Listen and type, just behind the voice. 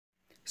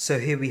So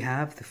here we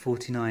have the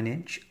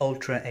 49-inch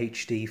Ultra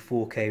HD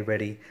 4K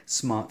ready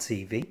smart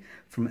TV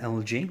from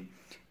LG.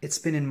 It's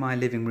been in my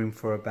living room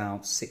for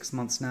about 6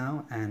 months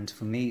now, and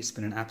for me it's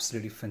been an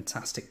absolutely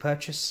fantastic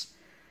purchase.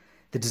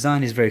 The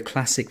design is very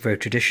classic, very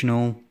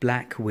traditional,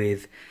 black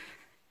with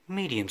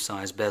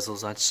medium-sized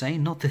bezels, I'd say.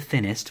 Not the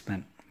thinnest, but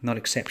not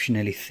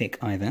exceptionally thick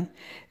either.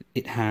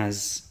 It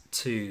has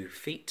 2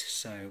 feet,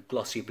 so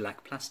glossy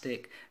black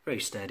plastic, very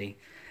sturdy.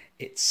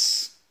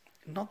 It's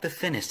not the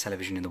thinnest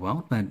television in the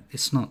world, but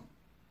it's not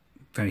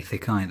very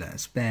thick either.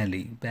 It's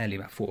barely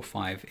about 4 or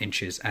 5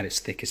 inches at its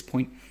thickest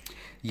point.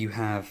 You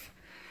have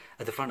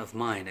at the front of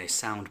mine a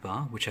sound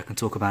bar, which I can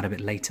talk about a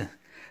bit later,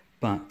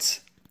 but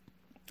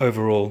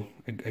overall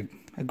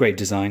a great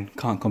design,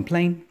 can't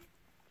complain.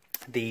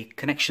 The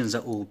connections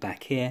are all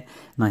back here,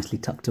 nicely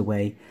tucked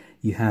away.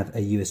 You have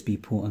a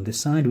USB port on this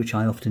side, which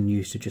I often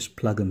use to just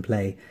plug and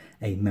play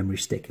a memory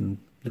stick and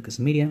look at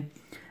some media.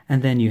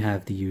 And then you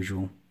have the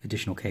usual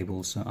additional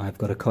cables. So I've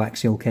got a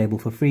coaxial cable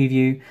for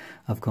Freeview,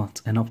 I've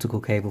got an optical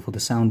cable for the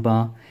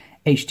soundbar,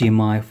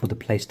 HDMI for the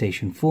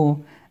PlayStation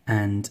 4,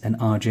 and an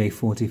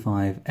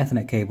RJ45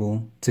 Ethernet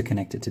cable to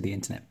connect it to the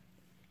internet.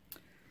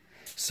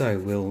 So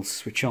we'll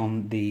switch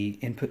on the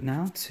input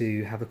now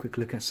to have a quick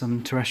look at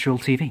some terrestrial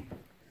TV.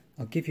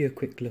 I'll give you a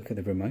quick look at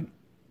the remote.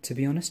 To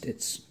be honest,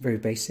 it's very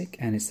basic,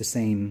 and it's the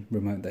same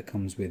remote that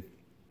comes with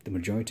the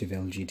majority of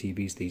LG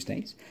TVs these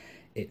days.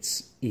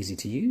 It's easy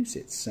to use,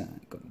 it's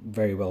got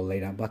very well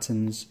laid out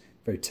buttons,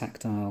 very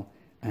tactile,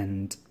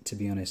 and to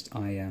be honest,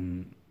 I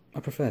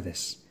prefer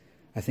this.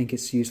 I think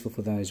it's useful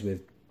for those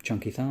with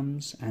chunky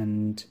thumbs,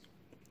 and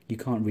you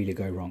can't really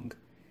go wrong.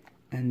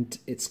 And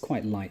it's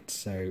quite light,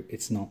 so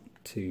it's not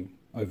too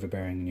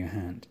overbearing in your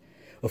hand.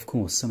 Of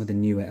course, some of the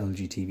newer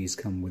LG TVs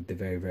come with the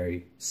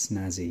very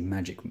snazzy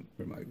Magic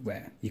remote,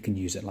 where you can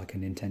use it like a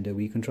Nintendo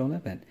Wii controller,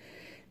 but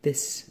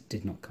this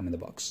did not come in the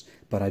box.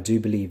 But I do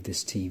believe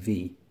this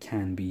TV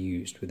can be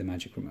used with a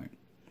Magic remote.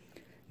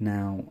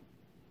 Now,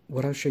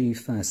 what I'll show you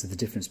first is the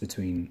difference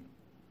between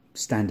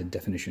standard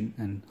definition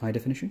and high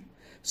definition.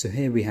 So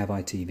here we have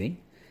ITV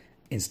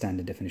in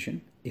standard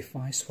definition. If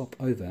I swap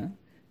over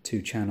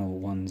to channel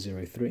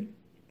 103,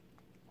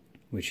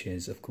 which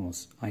is of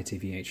course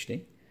ITV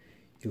HD,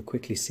 you'll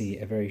quickly see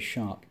a very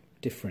sharp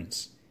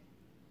difference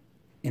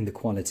in the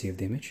quality of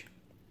the image.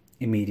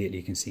 Immediately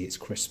you can see it's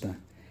crisper,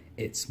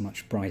 it's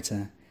much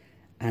brighter,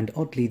 and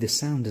oddly the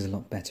sound is a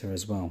lot better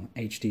as well.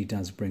 HD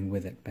does bring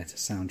with it better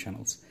sound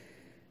channels.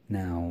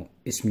 Now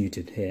it's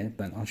muted here,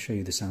 but I'll show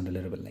you the sound a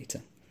little bit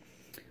later.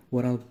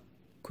 What I'll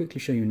quickly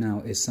show you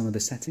now is some of the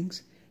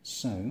settings.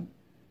 So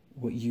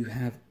what you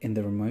have in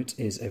the remote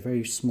is a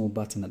very small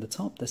button at the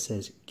top that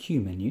says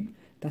Q menu.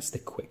 That's the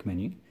quick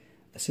menu.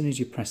 As soon as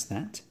you press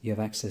that, you have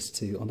access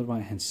to, on the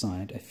right hand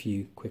side, a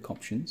few quick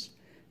options.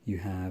 You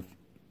have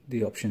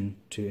the option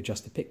to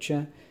adjust the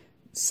picture,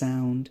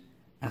 sound,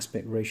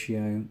 aspect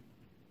ratio,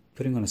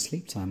 putting on a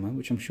sleep timer,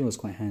 which I'm sure is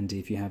quite handy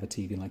if you have a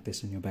TV like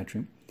this in your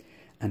bedroom,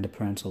 and a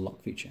parental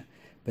lock feature.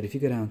 But if you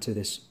go down to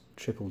this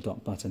triple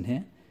dot button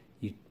here,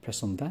 you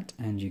press on that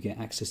and you get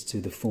access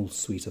to the full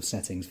suite of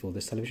settings for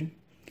this television.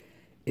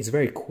 It's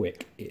very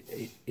quick,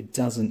 it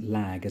doesn't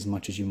lag as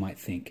much as you might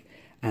think,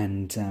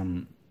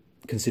 and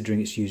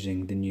considering it's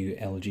using the new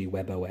LG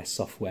WebOS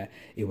software,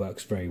 it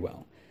works very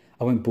well.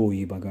 I won't bore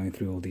you by going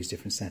through all these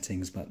different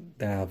settings, but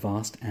they are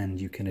vast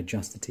and you can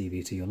adjust the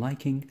TV to your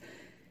liking.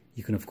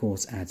 You can of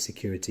course add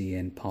security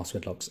and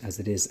password locks, as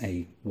it is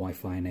a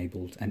Wi-Fi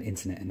enabled and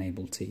internet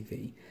enabled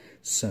TV.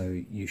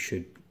 So you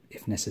should,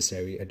 if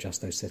necessary,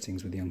 adjust those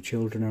settings with young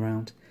children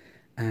around.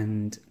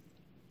 And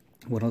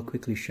what I'll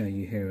quickly show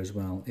you here as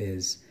well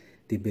is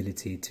the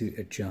ability to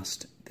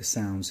adjust the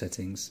sound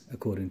settings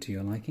according to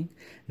your liking.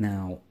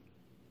 Now,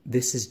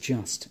 this is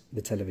just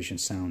the television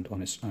sound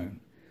on its own.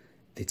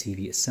 The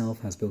TV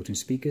itself has built-in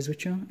speakers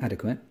which are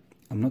adequate.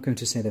 I'm not going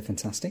to say they're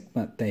fantastic,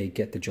 but they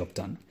get the job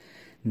done.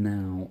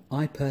 Now,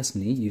 I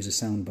personally use a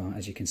soundbar,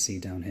 as you can see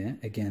down here.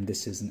 Again,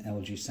 this is an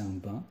LG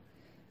soundbar.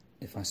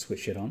 If I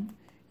switch it on,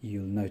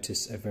 you'll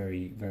notice a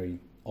very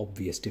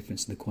obvious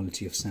difference in the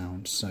quality of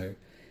sound. So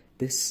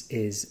this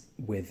is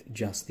with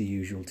just the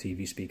usual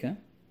TV speaker.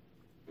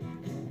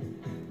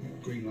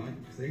 Green light,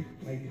 see?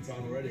 Making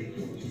time already.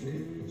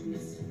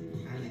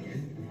 And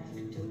again.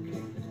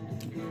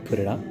 Put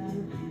it up.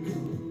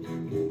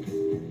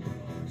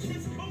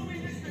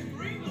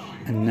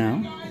 And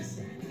now,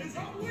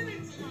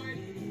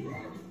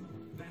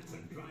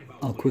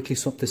 I'll quickly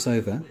swap this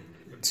over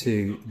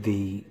to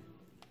the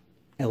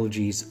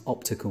LG's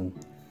optical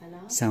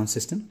sound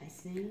system.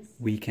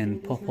 We can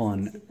pop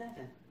on,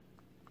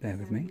 bear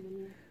with me,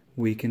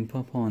 we can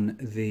pop on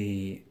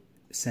the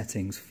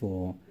settings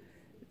for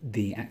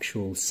the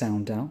actual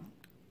sound dial,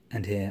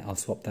 and here I'll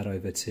swap that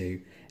over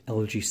to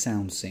LG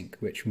Sound Sync,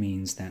 which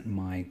means that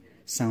my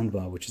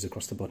soundbar, which is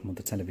across the bottom of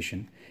the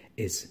television,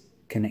 is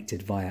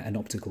connected via an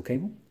optical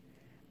cable,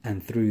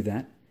 and through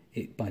that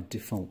it by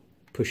default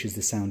pushes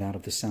the sound out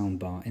of the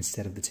soundbar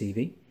instead of the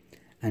TV,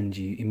 and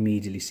you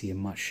immediately see a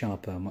much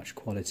sharper, much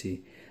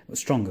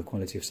stronger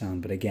quality of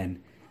sound. But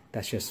again,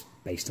 That's just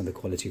based on the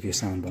quality of your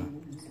soundbar.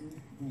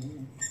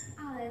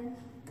 Alan,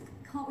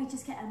 can't we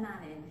just get a man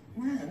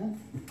in? Man?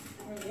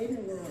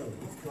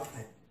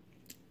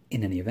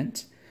 In any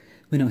event,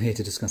 we're not here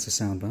to discuss the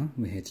soundbar,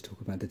 we're here to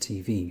talk about the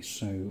TV.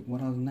 So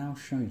what I'll now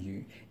show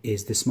you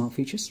is the smart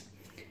features.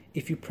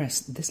 If you press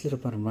this little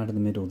button right in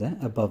the middle there,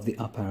 above the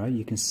up arrow,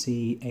 you can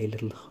see a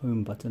little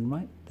home button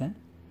right there.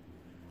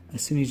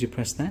 As soon as you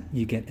press that,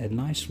 you get a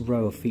nice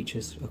row of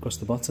features across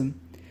the bottom.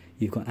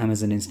 You've got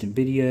Amazon Instant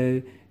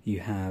Video, you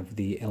have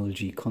the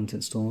LG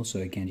content store, so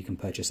again you can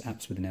purchase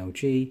apps within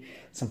LG,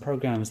 some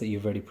programs that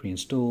you've already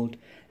pre-installed,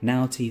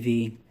 Now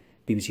TV,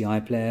 BBC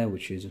iPlayer,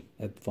 which is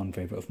a fond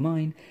favourite of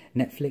mine,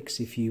 Netflix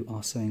if you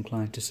are so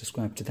inclined to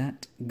subscribe to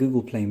that,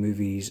 Google Play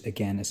Movies,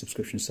 again a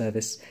subscription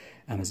service,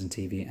 Amazon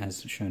TV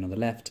as shown on the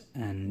left,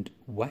 and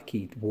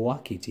Wacky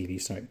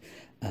TV,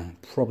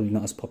 probably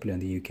not as popular in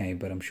the UK,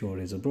 but I'm sure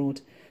it is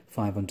abroad,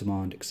 5 on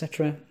demand,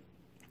 etc.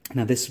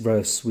 Now this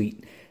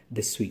suite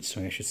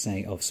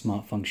of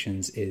smart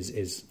functions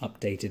is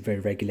updated very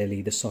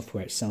regularly. The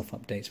software itself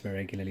updates very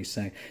regularly,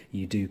 so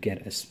you do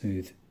get a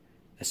smooth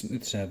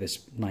service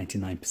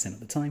 99% of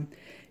the time.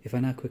 If I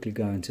now quickly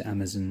go into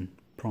Amazon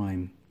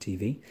Prime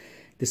TV,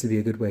 this will be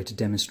a good way to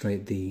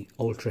demonstrate the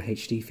Ultra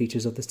HD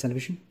features of this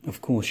television.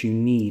 Of course, you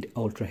need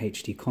Ultra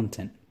HD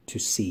content to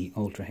see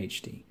Ultra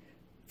HD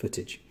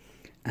footage.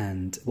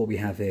 And what we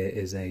have here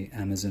is a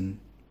Amazon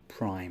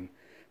Prime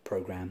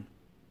program.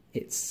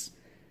 It's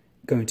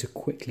going to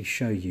quickly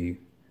show you,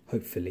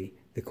 hopefully,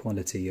 the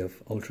quality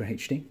of Ultra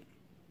HD.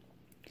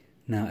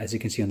 Now, as you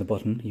can see on the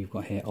bottom, you've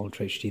got here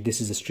Ultra HD.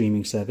 This is a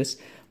streaming service.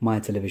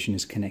 My television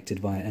is connected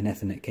via an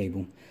Ethernet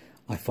cable.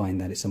 I find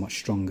that it's a much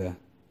stronger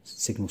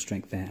signal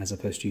strength there as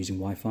opposed to using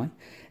Wi-Fi.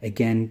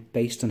 Again,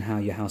 based on how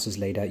your house is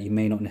laid out, you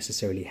may not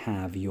necessarily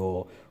have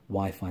your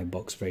Wi-Fi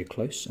box very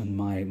close, and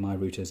my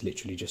router is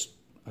literally just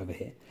over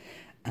here.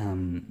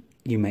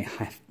 You may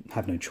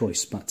have no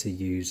choice but to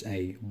use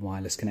a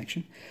wireless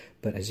connection,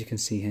 but as you can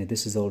see here,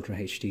 this is Ultra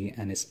HD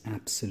and it's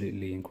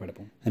absolutely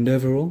incredible. And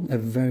overall, a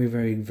very,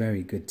 very,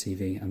 very good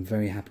TV. I'm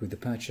very happy with the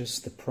purchase,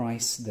 the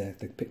price, the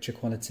picture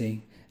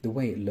quality, the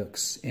way it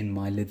looks in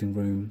my living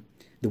room,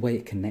 the way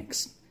it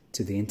connects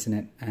to the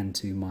internet and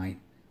to my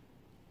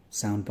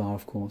soundbar,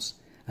 of course,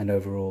 and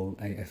overall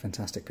a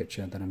fantastic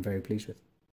picture that I'm very pleased with.